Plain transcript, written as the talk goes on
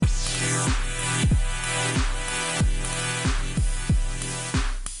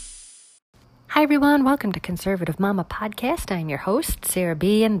Hi, everyone. Welcome to Conservative Mama Podcast. I'm your host, Sarah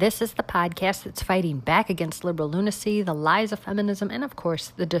B., and this is the podcast that's fighting back against liberal lunacy, the lies of feminism, and, of course,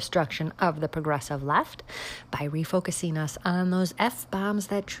 the destruction of the progressive left by refocusing us on those F-bombs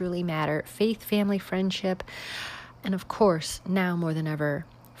that truly matter: faith, family, friendship, and, of course, now more than ever,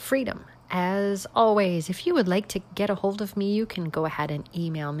 freedom. As always, if you would like to get a hold of me, you can go ahead and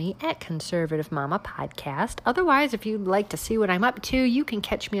email me at Conservative Mama Podcast. Otherwise, if you'd like to see what I'm up to, you can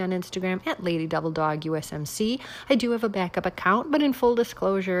catch me on Instagram at LadyDoubleDogUSMC. I do have a backup account, but in full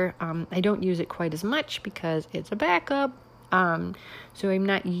disclosure, I don't use it quite as much because it's a backup. So I'm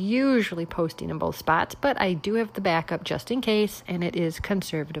not usually posting in both spots, but I do have the backup just in case, and it is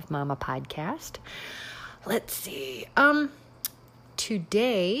Conservative Mama Podcast. Let's see.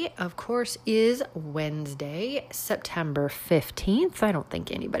 Today, of course, is Wednesday, September 15th. I don't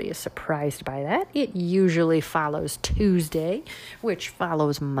think anybody is surprised by that. It usually follows Tuesday, which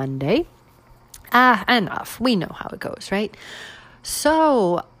follows Monday. Enough. We know how it goes, right?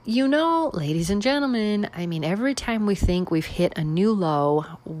 So, ladies and gentlemen, every time we think we've hit a new low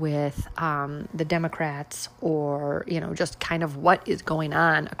with the Democrats or, just kind of what is going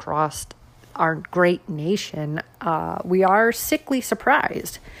on across our great nation, we are sickly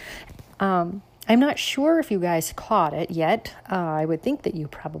surprised. I'm not sure if you guys caught it yet. I would think that you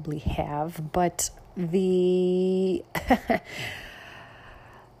probably have, but the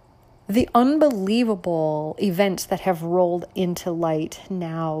the unbelievable events that have rolled into light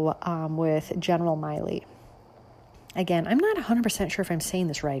now with General Milley. Again, I'm not 100% sure if I'm saying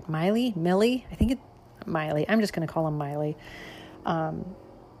this right. Milley? I think it's Milley. I'm just going to call him Milley.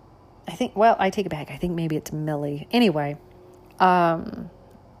 I take it back. I think maybe it's Milley. Anyway,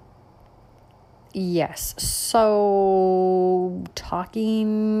 yes. So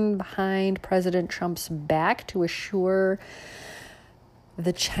talking behind President Trump's back to assure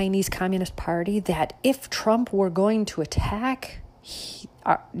the Chinese Communist Party that if Trump were going to attack,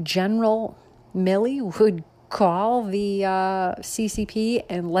 General Milley would call the CCP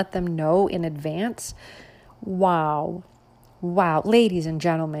and let them know in advance. Wow. Ladies and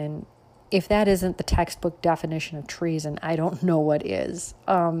gentlemen, if that isn't the textbook definition of treason, I don't know what is.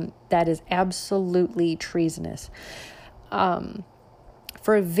 That is absolutely treasonous.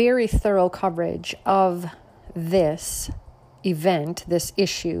 For a very thorough coverage of this event, this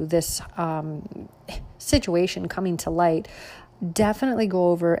issue, this situation coming to light, definitely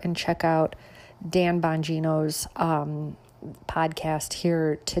go over and check out Dan Bongino's podcast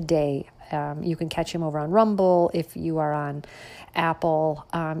here today. You can catch him over on Rumble. If you are on Apple,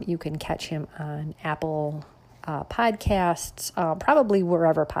 you can catch him on Apple Podcasts. Probably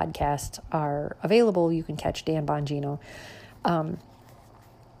wherever podcasts are available, you can catch Dan Bongino.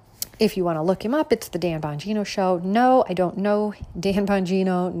 If you want to look him up, it's the Dan Bongino Show. No, I don't know Dan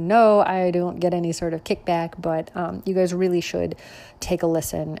Bongino. No, I don't get any sort of kickback, but you guys really should take a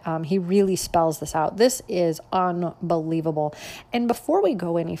listen. He really spells this out. This is unbelievable. And before we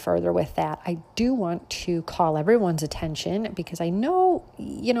go any further with that, I do want to call everyone's attention because I know,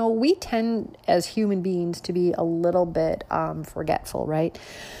 we tend as human beings to be a little bit forgetful, right?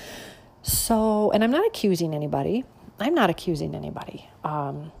 So, and I'm not accusing anybody.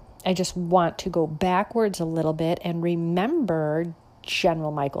 I just want to go backwards a little bit and remember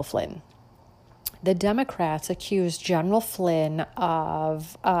General Michael Flynn. The Democrats accused General Flynn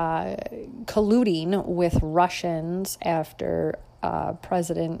of colluding with Russians after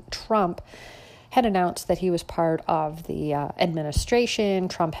President Trump had announced that he was part of the administration.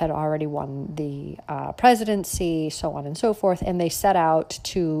 Trump had already won the presidency, so on and so forth, and they set out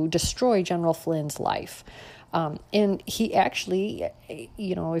to destroy General Flynn's life. And he actually,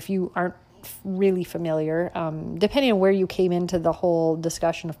 if you aren't really familiar, depending on where you came into the whole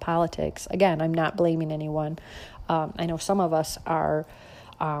discussion of politics, again, I'm not blaming anyone. I know some of us are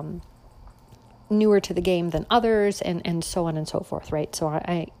newer to the game than others and so on and so forth, right? So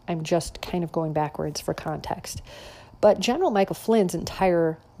I'm just kind of going backwards for context. But General Michael Flynn's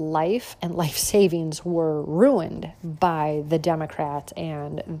entire life and life savings were ruined by the Democrats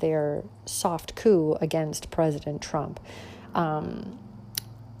and their soft coup against President Trump.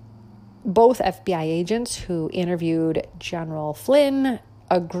 Both FBI agents who interviewed General Flynn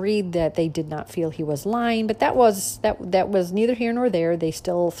agreed that they did not feel he was lying, but that was neither here nor there. They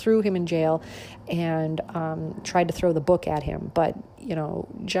still threw him in jail and tried to throw the book at him. But,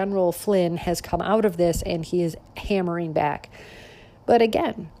 General Flynn has come out of this and he is hammering back. But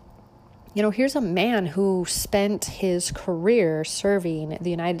again, here's a man who spent his career serving the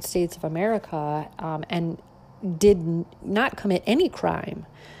United States of America and did not commit any crime.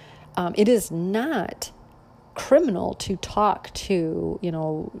 It is not criminal to talk to,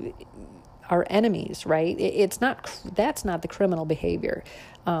 our enemies, right? That's not the criminal behavior.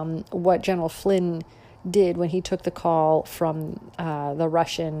 What General Flynn did when he took the call from the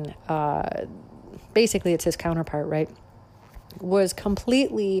Russian, basically it's his counterpart, right, was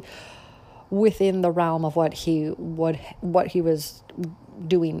completely within the realm of what he was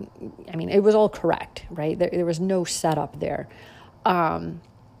doing. I mean, it was all correct, right? There was no setup there.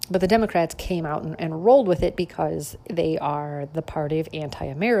 But the Democrats came out and rolled with it because they are the party of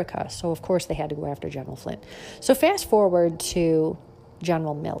anti-America. So, of course, they had to go after General Flynn. So fast forward to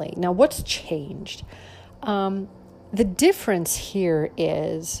General Milley. Now, what's changed? The difference here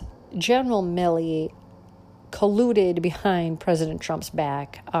is General Milley colluded behind President Trump's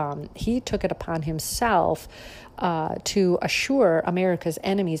back. He took it upon himself to assure America's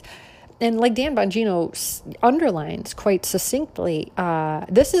enemies. And like Dan Bongino underlines quite succinctly,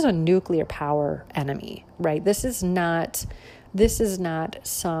 this is a nuclear power enemy, right? This is not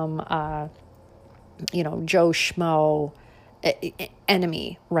some Joe Schmo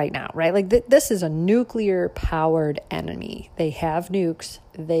enemy right now, right? Like this is a nuclear powered enemy. They have nukes.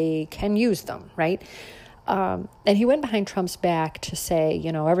 They can use them, right? And he went behind Trump's back to say,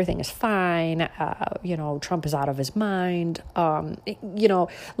 everything is fine. Trump is out of his mind. Let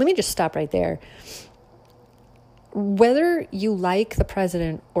me just stop right there. Whether you like the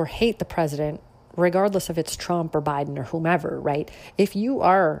president or hate the president, regardless if it's Trump or Biden or whomever, right? If you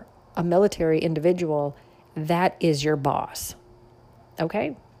are a military individual, that is your boss.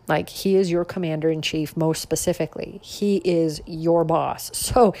 Okay? Like, he is your commander-in-chief, most specifically. He is your boss.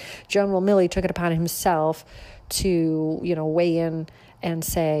 So General Milley took it upon himself to, weigh in and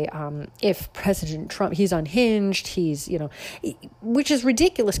say, if President Trump, he's unhinged, which is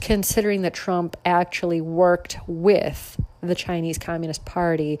ridiculous considering that Trump actually worked with the Chinese Communist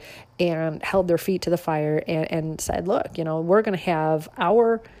Party and held their feet to the fire and said, look, we're going to have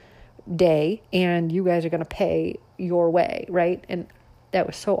our day and you guys are going to pay your way, right? And that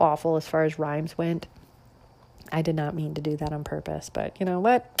was so awful as far as rhymes went. I did not mean to do that on purpose, but you know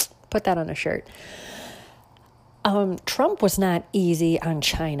what? Put that on a shirt. Trump was not easy on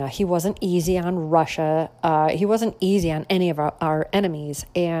China. He wasn't easy on Russia. He wasn't easy on any of our enemies.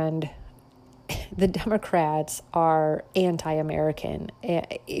 And the Democrats are anti-American.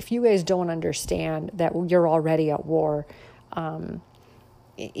 If you guys don't understand that you're already at war,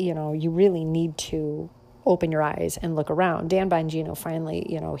 you really need to open your eyes and look around. Dan Bongino finally,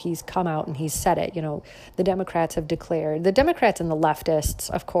 he's come out and he's said it. The Democrats and the leftists,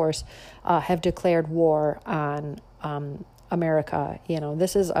 of course, have declared war on America.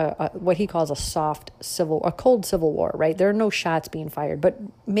 This is what he calls a cold civil war, right? There are no shots being fired, but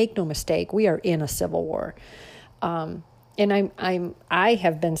make no mistake, we are in a civil war. And I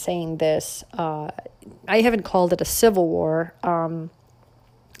have been saying this. I haven't called it a civil war.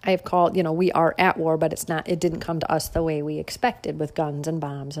 I have called, we are at war, but it didn't come to us the way we expected with guns and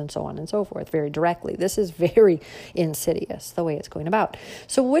bombs and so on and so forth, very directly. This is very insidious, the way it's going about.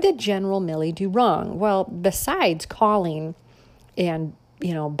 So what did General Milley do wrong? Well, besides calling and,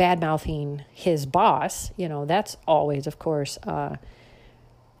 bad-mouthing his boss, that's always, of course,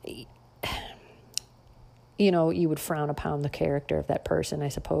 you would frown upon the character of that person, I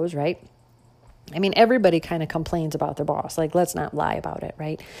suppose, right? I mean, everybody kind of complains about their boss. Like, let's not lie about it,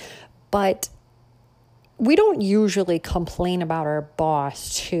 right? But we don't usually complain about our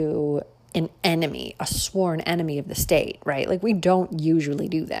boss to an enemy, a sworn enemy of the state, right? Like, we don't usually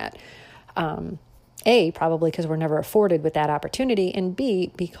do that. A, probably because we're never afforded with that opportunity, and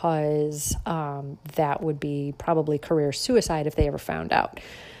B, because that would be probably career suicide if they ever found out.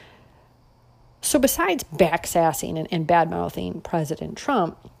 So besides backsassing and bad-mouthing President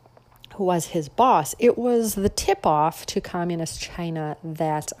Trump, who was his boss, it was the tip-off to Communist China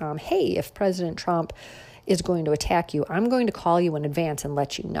that, hey, if President Trump is going to attack you, I'm going to call you in advance and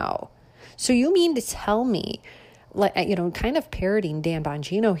let you know. So you mean to tell me, kind of parroting Dan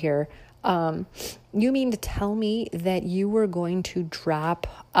Bongino here, you mean to tell me that you were going to drop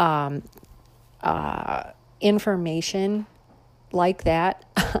information like that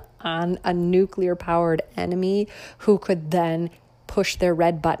on a nuclear-powered enemy who could then push their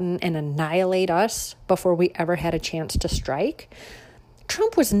red button and annihilate us before we ever had a chance to strike?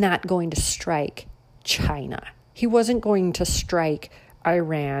 Trump was not going to strike China. He wasn't going to strike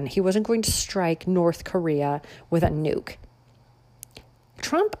Iran. He wasn't going to strike North Korea with a nuke.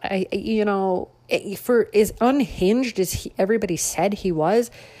 Trump, for as unhinged as everybody said he was,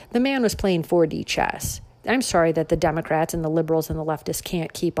 the man was playing 4D chess. I'm sorry that the Democrats and the liberals and the leftists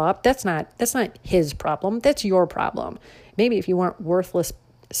can't keep up. That's not his problem. That's your problem. Maybe if you weren't worthless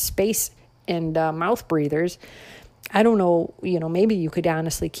space and mouth breathers. I don't know, maybe you could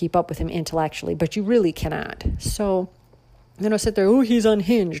honestly keep up with him intellectually, but you really cannot. So, sit there, oh, he's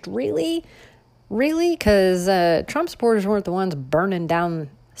unhinged. Really? Really? Because Trump supporters weren't the ones burning down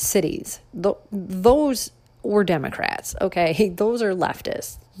cities. Those were Democrats, okay? Those are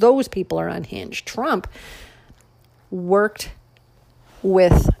leftists. Those people are unhinged. Trump worked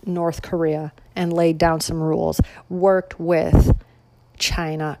with North Korea and laid down some rules, worked with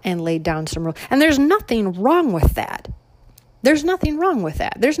China and laid down some rules. And there's nothing wrong with that. There's nothing wrong with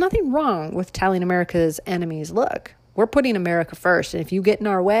that. There's nothing wrong with telling America's enemies, look, we're putting America first. And if you get in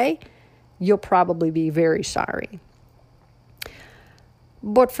our way, you'll probably be very sorry.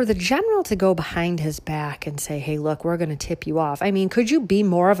 But for the general to go behind his back and say, hey, look, we're going to tip you off. I mean, could you be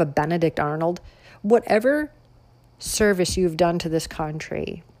more of a Benedict Arnold? Whatever service you've done to this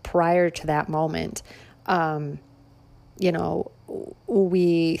country prior to that moment,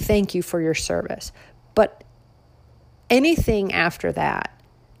 we thank you for your service. But anything after that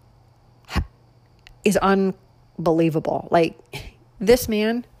is unbelievable. Like, this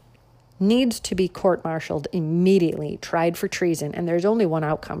man needs to be court-martialed immediately, tried for treason, and there's only one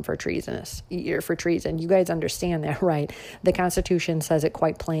outcome for treason. You guys understand that, right? The Constitution says it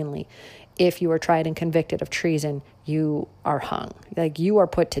quite plainly. If you are tried and convicted of treason, you are hung. Like, you are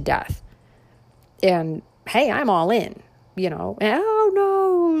put to death. And, hey, I'm all in. Oh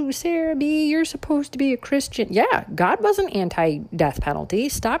no, Sarah B., you're supposed to be a Christian. Yeah, God wasn't anti-death penalty.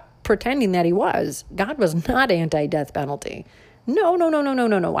 Stop pretending that he was. God was not anti-death penalty. No.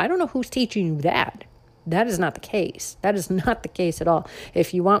 I don't know who's teaching you that. That is not the case. That is not the case at all.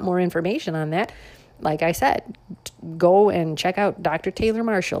 If you want more information on that, like I said, go and check out Dr. Taylor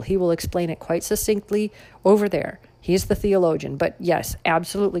Marshall. He will explain it quite succinctly over there. He's the theologian. But yes,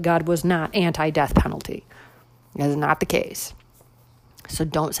 absolutely, God was not anti-death penalty. That is not the case. So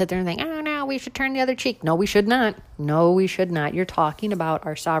don't sit there and think, oh, no, we should turn the other cheek. No, we should not. No, we should not. You're talking about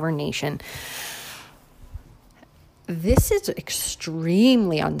our sovereign nation. This is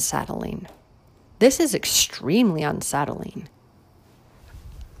extremely unsettling. The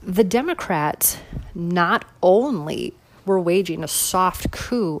Democrats not only were waging a soft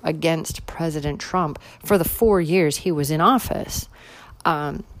coup against President Trump for the 4 years he was in office,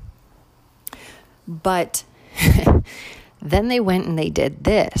 but then they went and they did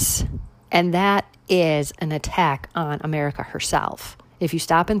this, and that is an attack on America herself. If you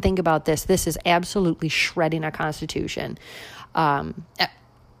stop and think about this, this is absolutely shredding our Constitution. A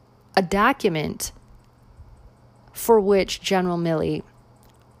document for which General Milley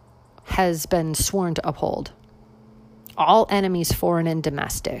has been sworn to uphold. All enemies, foreign and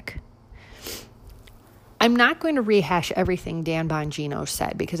domestic. I'm not going to rehash everything Dan Bongino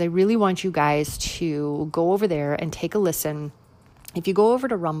said because I really want you guys to go over there and take a listen. If you go over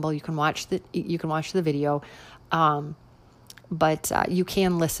to Rumble, you can watch the video, but you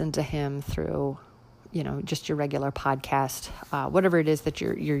can listen to him through, just your regular podcast, whatever it is that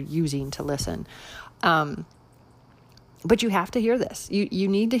you're using to listen. But you have to hear this. You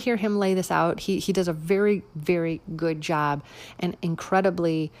need to hear him lay this out. He does a very, very good job and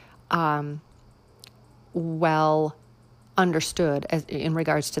incredibly well understood in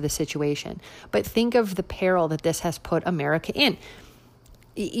regards to the situation. But think of the peril that this has put America in.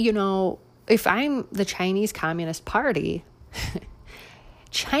 If I'm the Chinese Communist Party,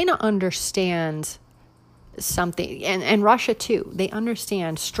 China understands something, and Russia too. They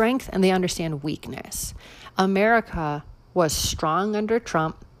understand strength and they understand weakness. America was strong under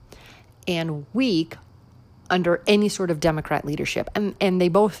Trump and weak under any sort of Democrat leadership. And they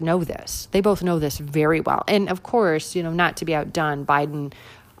both know this. They both know this very well. And of course, not to be outdone, Biden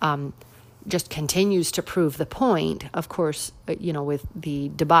just continues to prove the point, of course, with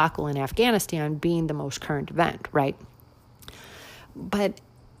the debacle in Afghanistan being the most current event, right? But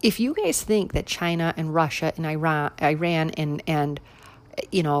if you guys think that China and Russia and Iran and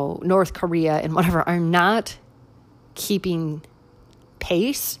North Korea and whatever are not keeping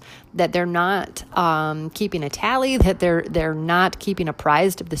pace, that they're not keeping a tally, that they're not keeping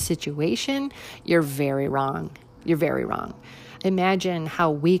apprised of the situation, you're very wrong. You're very wrong. Imagine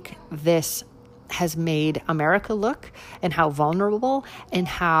how weak this has made America look and how vulnerable and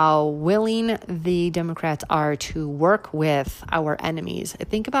how willing the Democrats are to work with our enemies.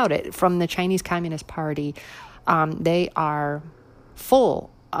 Think about it. From the Chinese Communist Party, they are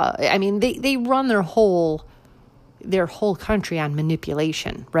full. They run their whole country on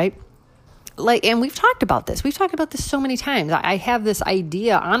manipulation, right? And we've talked about this. We've talked about this so many times. I have this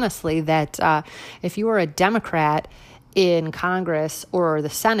idea, honestly, that if you are a Democrat in Congress or the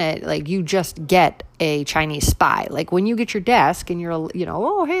Senate, like you just get a Chinese spy. Like when you get your desk and you're,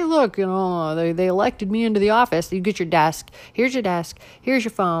 oh, hey, look, they elected me into the office. You get your desk. Here's your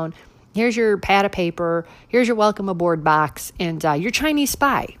phone. Here's your pad of paper. Here's your welcome aboard box and your Chinese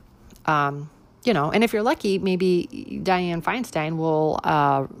spy. And if you're lucky, maybe Dianne Feinstein will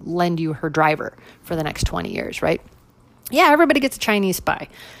lend you her driver for the next 20 years, right? Yeah, everybody gets a Chinese spy.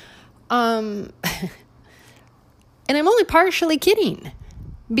 And I'm only partially kidding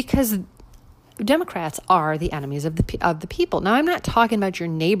because Democrats are the enemies of the people. Now, I'm not talking about your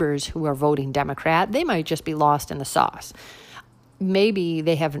neighbors who are voting Democrat. They might just be lost in the sauce. Maybe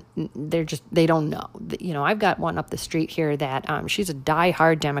they don't know. I've got one up the street here that she's a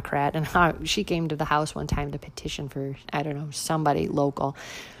diehard Democrat, and she came to the house one time to petition for, somebody local.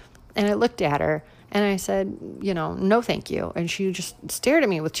 And I looked at her and I said, no, thank you. And she just stared at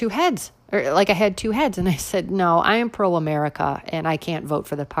me with two heads. Or like I had two heads, and I said, no, I am pro-America, and I can't vote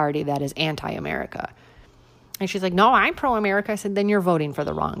for the party that is anti-America. And she's like, no, I'm pro-America. I said, then you're voting for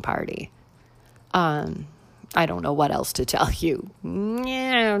the wrong party. I don't know what else to tell you.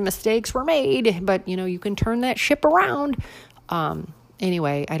 Yeah, mistakes were made, but, you can turn that ship around.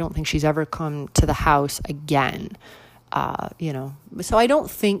 Anyway, I don't think she's ever come to the house again. So I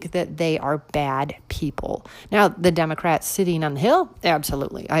don't think that they are bad people. Now, the Democrats sitting on the Hill,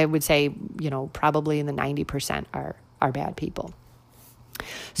 absolutely. I would say, probably in the 90% are bad people.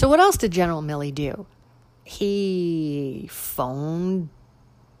 So what else did General Milley do? He phoned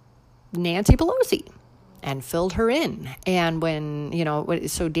Nancy Pelosi and filled her in. And when,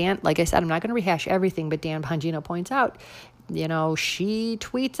 so Dan, like I said, I'm not going to rehash everything, but Dan Bongino points out, she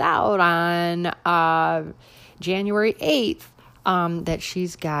tweets out on January 8th, that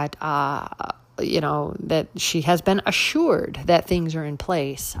she's got, that she has been assured that things are in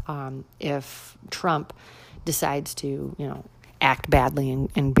place if Trump decides to, act badly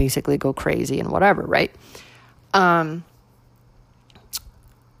and basically go crazy and whatever, right?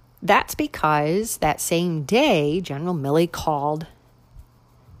 That's because that same day, General Milley called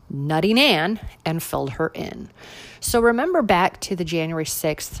Nutty Nan and filled her in. So remember back to the January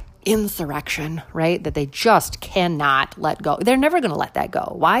 6th insurrection, right? That they just cannot let go. They're never going to let that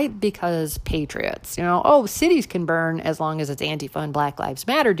go. Why? Because patriots, cities can burn as long as it's Antifa and Black Lives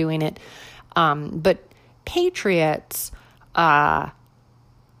Matter doing it. But patriots, that's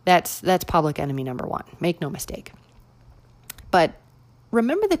public enemy number one. Make no mistake. But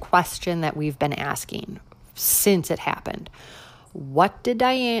remember the question that we've been asking since it happened. What did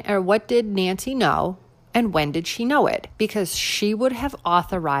Nancy know? And when did she know it? Because she would have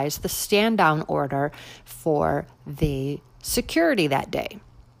authorized the stand-down order for the security that day.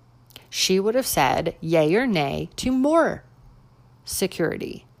 She would have said yay or nay to more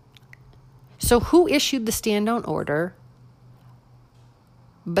security. So who issued the stand-down order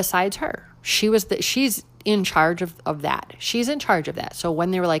besides her? She's in charge of that. She's in charge of that. So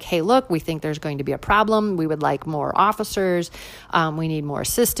when they were like, hey, look, we think there's going to be a problem. We would like more officers. We need more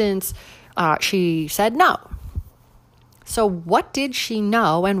assistance. She said no. So what did she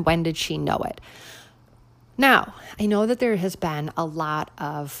know and when did she know it? Now, I know that there has been a lot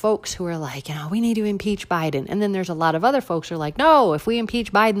of folks who are like, we need to impeach Biden. And then there's a lot of other folks who are like, no, if we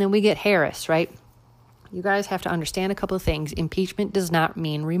impeach Biden, then we get Harris, right? You guys have to understand a couple of things. Impeachment does not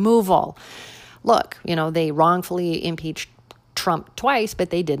mean removal. Look, they wrongfully impeached Trump twice,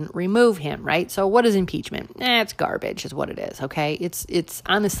 but they didn't remove him, right? So what is impeachment? It's garbage is what it is, okay? It's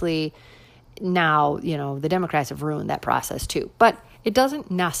honestly... Now, the Democrats have ruined that process too. But it doesn't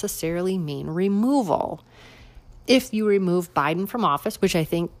necessarily mean removal. If you remove Biden from office, which I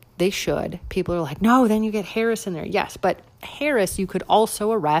think they should, people are like, no, then you get Harris in there. Yes, but Harris you could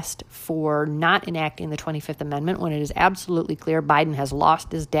also arrest for not enacting the 25th Amendment when it is absolutely clear Biden has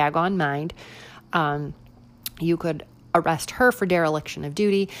lost his daggone mind. You could arrest her for dereliction of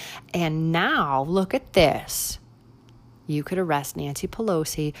duty. And now, look at this. You could arrest Nancy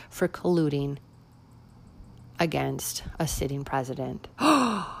Pelosi for colluding against a sitting president.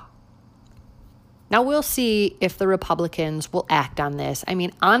 Now, we'll see if the Republicans will act on this. I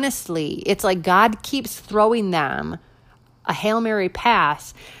mean, honestly, it's like God keeps throwing them a Hail Mary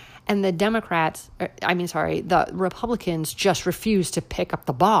pass, and the the Republicans just refuse to pick up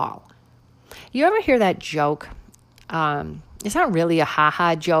the ball. You ever hear that joke? It's not really a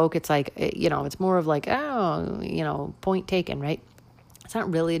ha-ha joke. It's like, it's more of like, point taken, right? It's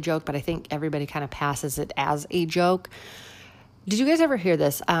not really a joke, but I think everybody kind of passes it as a joke. Did you guys ever hear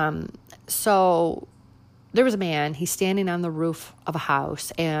this? So there was a man, he's standing on the roof of a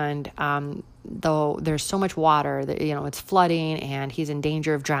house, and though there's so much water that, it's flooding and he's in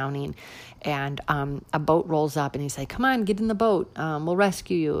danger of drowning, and a boat rolls up and he's like, come on, get in the boat. We'll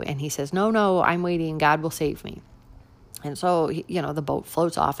rescue you. And he says, no, I'm waiting. God will save me. And so, the boat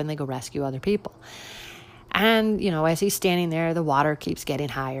floats off and they go rescue other people. And, as he's standing there, the water keeps getting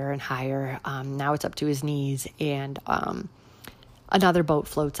higher and higher. Now it's up to his knees, and another boat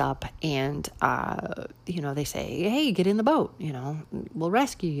floats up, and, they say, hey, get in the boat, we'll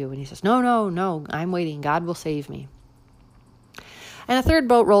rescue you. And he says, no, I'm waiting. God will save me. And a third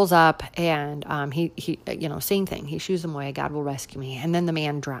boat rolls up, and he same thing. He shoos them away. God will rescue me. And then the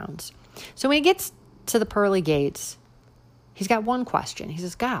man drowns. So when he gets to the pearly gates, he's got one question. He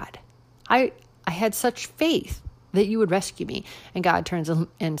says, God, I had such faith that you would rescue me. And God turns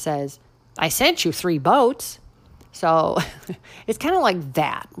and says, I sent you 3 boats. So it's kind of like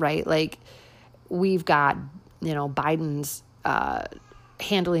that, right? Like, we've got, Biden's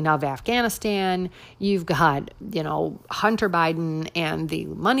handling of Afghanistan. You've got, Hunter Biden and the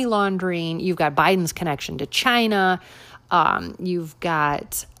money laundering. You've got Biden's connection to China. You've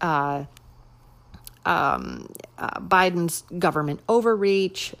got Biden's government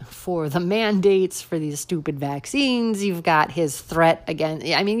overreach for the mandates for these stupid vaccines. You've got his threat again.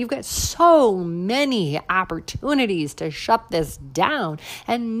 I mean, you've got so many opportunities to shut this down.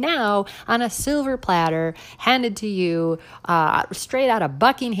 And now, on a silver platter, handed to you straight out of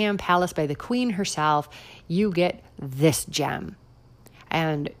Buckingham Palace by the Queen herself, you get this gem.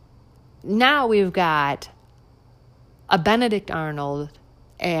 And now we've got a Benedict Arnold,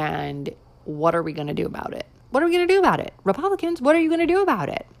 and what are we going to do about it? What are we going to do about it? Republicans, what are you going to do about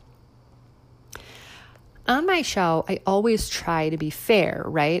it? On my show, I always try to be fair,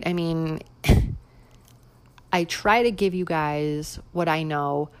 right? I mean, I try to give you guys what I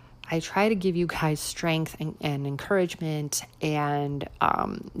know. I try to give you guys strength and encouragement and,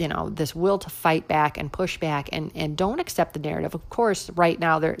 this will to fight back and push back and don't accept the narrative. Of course, right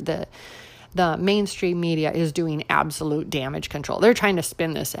now, the mainstream media is doing absolute damage control. They're trying to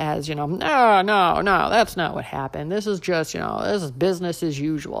spin this as, no, that's not what happened. This is just, this is business as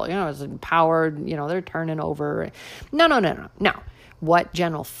usual. It's empowered, they're turning over. No. What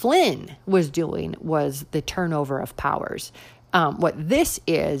General Flynn was doing was the turnover of powers. What this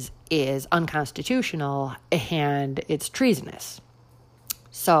is unconstitutional and it's treasonous.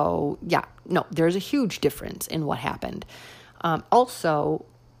 So, there's a huge difference in what happened.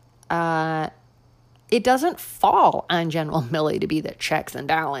 It doesn't fall on General Milley to be the checks and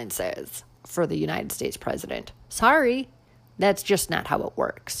balances for the United States president. Sorry, that's just not how it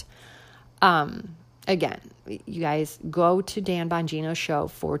works. Again, you guys go to Dan Bongino's show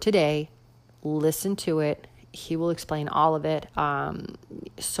for today, listen to it. He will explain all of it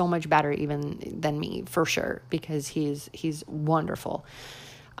so much better even than me, for sure, because he's wonderful.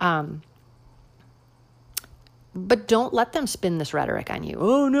 But don't let them spin this rhetoric on you.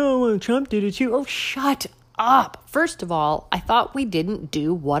 Oh, no, Trump did it too. Oh, shut up. First of all, I thought we didn't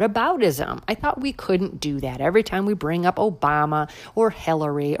do whataboutism. I thought we couldn't do that every time we bring up Obama or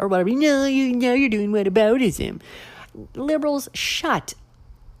Hillary or whatever. No, you're doing whataboutism. Liberals, shut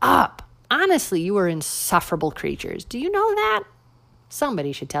up. Honestly, you are insufferable creatures. Do you know that?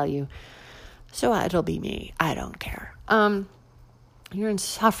 Somebody should tell you. So it'll be me. I don't care. You're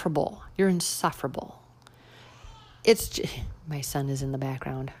insufferable. You're insufferable. My son is in the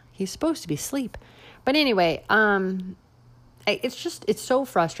background. He's supposed to be asleep. But anyway, it's so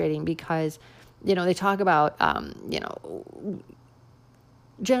frustrating because, they talk about,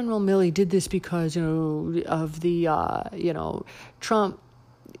 General Milley did this because, of the, Trump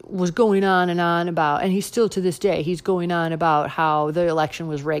was going on and on about, and he's still to this day, he's going on about how the election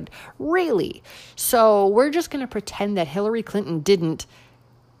was rigged. Really? So we're just going to pretend that Hillary Clinton didn't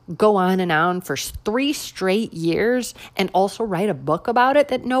go on and on for 3 straight years and also write a book about it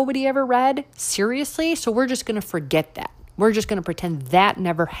that nobody ever read? Seriously? So we're just going to forget that. We're just going to pretend that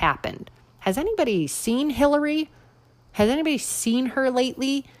never happened. Has anybody seen Hillary? Has anybody seen her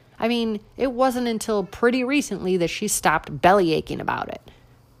lately? I mean, it wasn't until pretty recently that she stopped belly aching about it.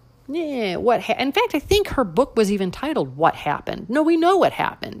 Yeah, in fact, I think her book was even titled What Happened? No, we know what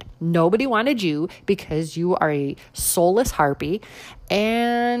happened. Nobody wanted you because you are a soulless harpy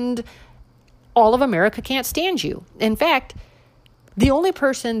and all of America can't stand you. In fact, the only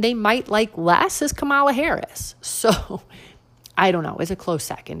person they might like less is Kamala Harris. So, I don't know. It's a close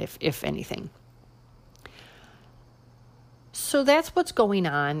second, if anything. So that's what's going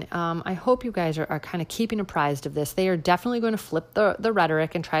on. I hope you guys are kind of keeping apprised of this. They are definitely going to flip the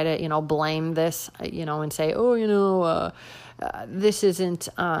rhetoric and try to, blame this, and say, this isn't,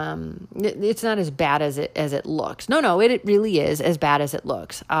 it's not as bad as it looks. No, it really is as bad as it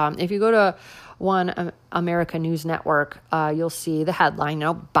looks. If you go to One America News Network, you'll see the headline,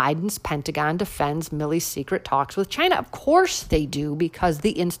 Biden's Pentagon defends Milley's secret talks with China. Of course they do, because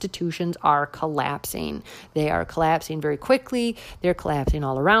the institutions are collapsing. They are collapsing very quickly. They're collapsing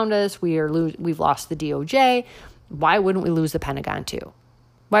all around us. We've lost the DOJ. Why wouldn't we lose the Pentagon too?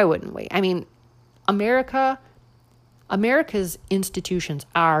 Why wouldn't we? I mean, America's institutions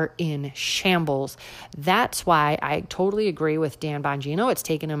are in shambles. That's why I totally agree with Dan Bongino. It's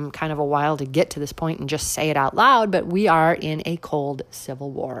taken him kind of a while to get to this point and just say it out loud, but we are in a cold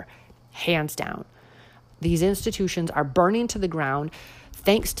civil war, hands down. These institutions are burning to the ground,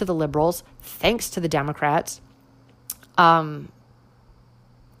 thanks to the liberals, thanks to the Democrats,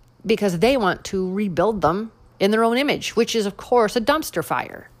 because they want to rebuild them in their own image, which is, of course, a dumpster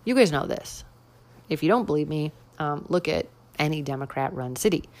fire. You guys know this. If you don't believe me, look at any Democrat-run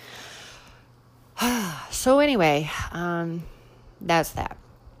city. So anyway, that's that.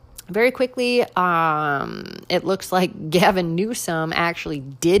 Very quickly, it looks like Gavin Newsom actually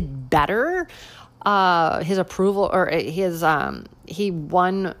did better. His approval, or he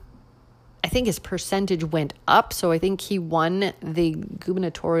won, I think his percentage went up. So I think he won the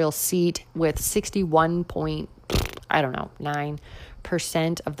gubernatorial seat with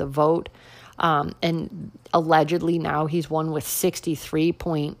 9% of the vote. And allegedly now he's won with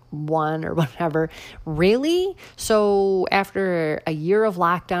 63.1 or whatever. Really? So after a year of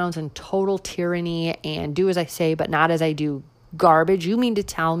lockdowns and total tyranny and do as I say but not as I do garbage, you mean to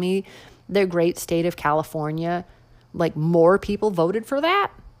tell me the great state of California, like, more people voted for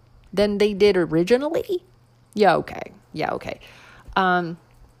that than they did originally? Yeah, okay.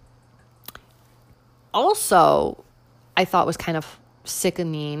 Also, I thought was kind of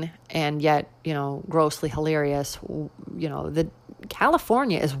sickening and yet, grossly hilarious. The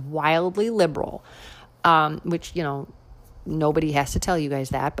California is wildly liberal, which, nobody has to tell you guys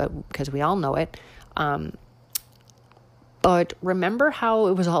that, but because we all know it. But remember how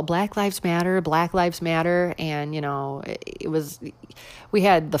it was all Black Lives Matter, and, we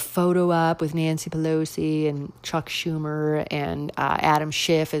had the photo up with Nancy Pelosi and Chuck Schumer and Adam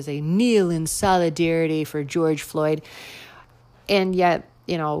Schiff as they kneel in solidarity for George Floyd. And yet,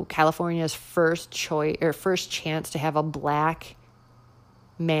 California's first chance to have a black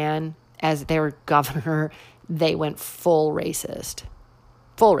man as their governor, they went full racist.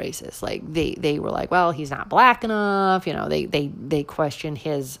 Like they were like, well, he's not black enough. They questioned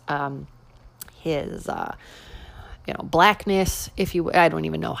his blackness. I don't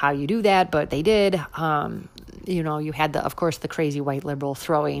even know how you do that, but they did. You had of course, the crazy white liberal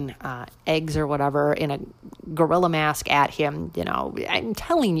throwing eggs or whatever in a gorilla mask at him. I'm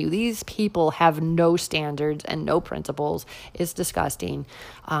telling you, these people have no standards and no principles. It's disgusting.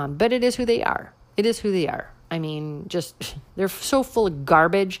 But it is who they are. I mean, just, they're so full of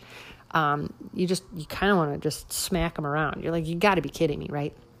garbage. You kind of want to just smack them around. You're like, you got to be kidding me,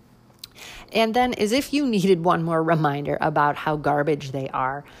 right? And then, as if you needed one more reminder about how garbage they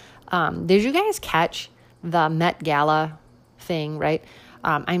are, did you guys catch the Met Gala thing, right?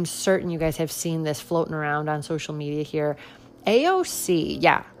 I'm certain you guys have seen this floating around on social media here.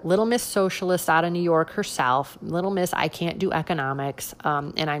 AOC, Little Miss Socialist out of New York herself, Little Miss I can't do economics,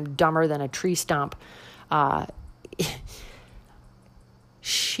 and I'm dumber than a tree stump.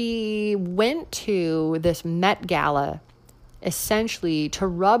 She went to this Met Gala essentially to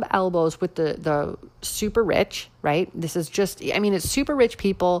rub elbows with the super rich, right? This is it's super rich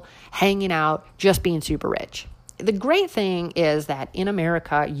people hanging out, just being super rich. The great thing is that in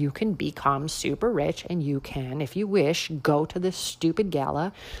America, you can become super rich, and you can, if you wish, go to this stupid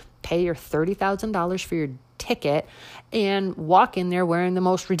gala, pay your $30,000 for your ticket, and walk in there wearing the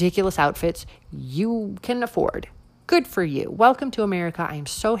most ridiculous outfits you can afford. Good for you. Welcome to America. I am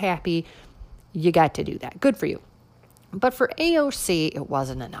so happy you got to do that. Good for you. But for AOC, it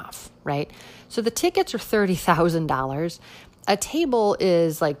wasn't enough, right? So the tickets are $30,000. A table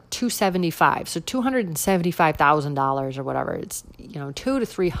is like $275,000, so $275,000 or whatever. It's $200,000 to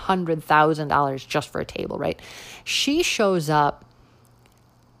 $300,000 just for a table, right? She shows up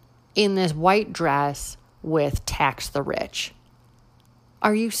in this white dress with Tax the Rich.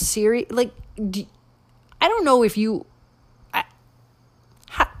 Are you serious? Like, I don't know if you.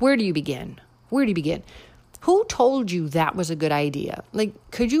 Where do you begin? Who told you that was a good idea? Like,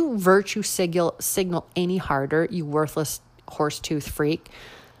 could you virtue signal any harder, you worthless horse-tooth freak?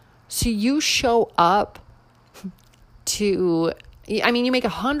 So you show up to, I mean, you make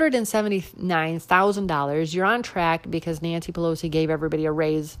 $179,000. You're on track because Nancy Pelosi gave everybody a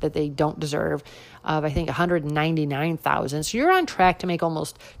raise that they don't deserve of, I think, $199,000. So you're on track to make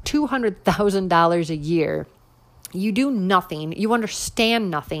almost $200,000 a year. You do nothing. You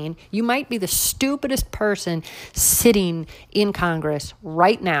understand nothing. You might be the stupidest person sitting in Congress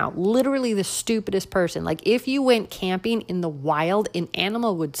right now. Literally the stupidest person. Like if you went camping in the wild, an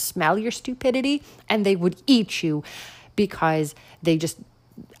animal would smell your stupidity and they would eat you because they just,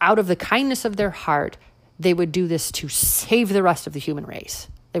 out of the kindness of their heart, they would do this to save the rest of the human race.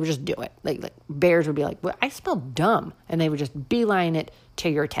 They would just do it. Like bears would be like, well, I smell dumb. And they would just beeline it to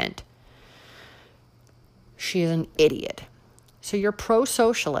your tent. She is an idiot. So you're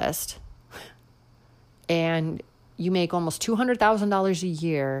pro-socialist and you make almost $200,000 a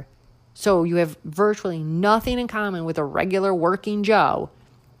year. So you have virtually nothing in common with a regular working Joe.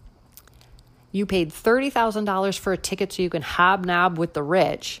 You paid $30,000 for a ticket so you can hobnob with the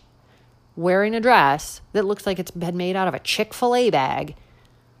rich, wearing a dress that looks like it's been made out of a Chick-fil-A bag,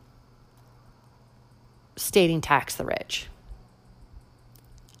 stating tax the rich.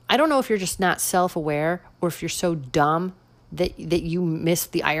 I don't know if you're just not self-aware or if you're so dumb that you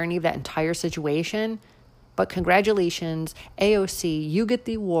missed the irony of that entire situation. But congratulations, AOC, you get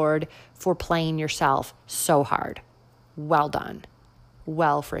the award for playing yourself so hard. Well done.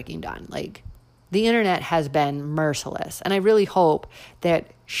 Well freaking done. Like, the internet has been merciless. And I really hope that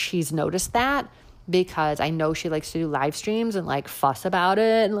she's noticed that because I know she likes to do live streams and like fuss about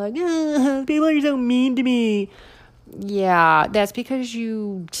it and like, people are so mean to me. Yeah, that's because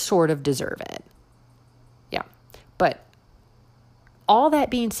you sort of deserve it. Yeah. But all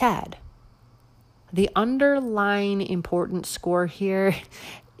that being said, the underlying important score here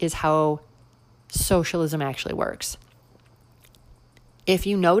is how socialism actually works. If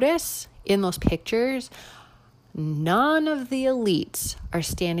you notice in those pictures, none of the elites are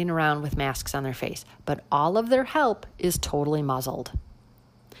standing around with masks on their face, but all of their help is totally muzzled.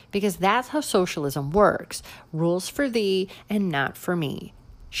 Because that's how socialism works. Rules for thee and not for me.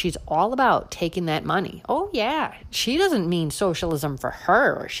 She's all about taking that money. Oh, yeah. She doesn't mean socialism for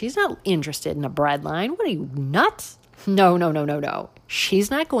her. She's not interested in a breadline. What are you, nuts? No. She's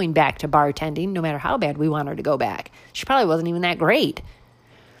not going back to bartending, no matter how bad we want her to go back. She probably wasn't even that great.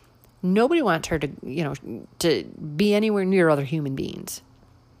 Nobody wants her to, to be anywhere near other human beings.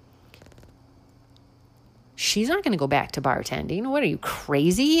 She's not going to go back to bartending. What are you,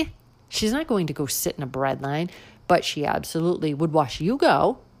 crazy? She's not going to go sit in a bread line, but she absolutely would watch you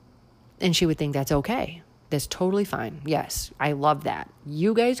go, and she would think that's okay. That's totally fine. Yes, I love that.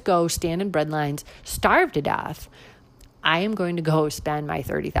 You guys go stand in bread lines, starve to death. I am going to go spend my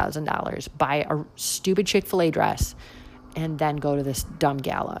 $30,000, buy a stupid Chick-fil-A dress, and then go to this dumb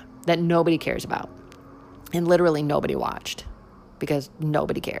gala that nobody cares about. And literally nobody watched because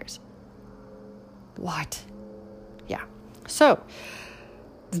nobody cares. What? Yeah. So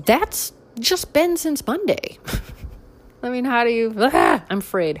that's just been since Monday. I mean, how do you... I'm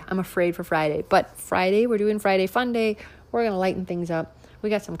afraid. I'm afraid for Friday. But Friday, we're doing Friday Fun Day. We're going to lighten things up. We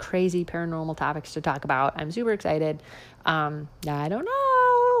got some crazy paranormal topics to talk about. I'm super excited. I don't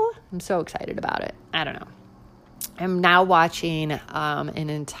know. I'm so excited about it. I don't know. I'm now watching an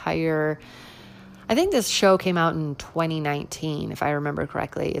entire... I think this show came out in 2019, if I remember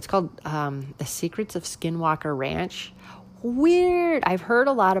correctly. It's called The Secrets of Skinwalker Ranch. Weird. I've heard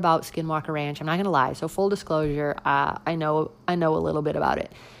a lot about Skinwalker Ranch. I'm not going to lie. So full disclosure, I know a little bit about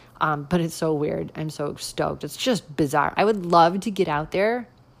it. But it's so weird. I'm so stoked. It's just bizarre. I would love to get out there,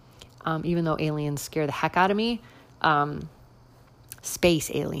 even though aliens scare the heck out of me.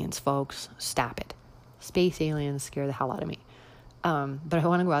 Space aliens, folks. Stop it. Space aliens scare the hell out of me. But I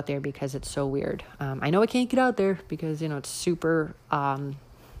want to go out there because it's so weird. I know I can't get out there because, it's super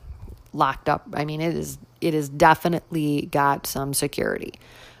locked up. I mean, it is definitely got some security.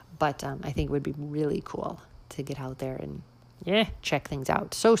 But I think it would be really cool to get out there and, check things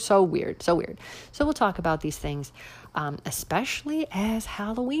out. So weird. So weird. So we'll talk about these things, especially as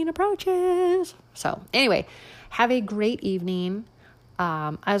Halloween approaches. So anyway, have a great evening.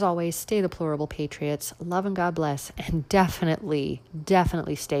 As always, stay the plurable patriots, love and God bless, and definitely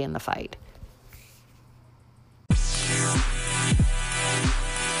stay in the fight.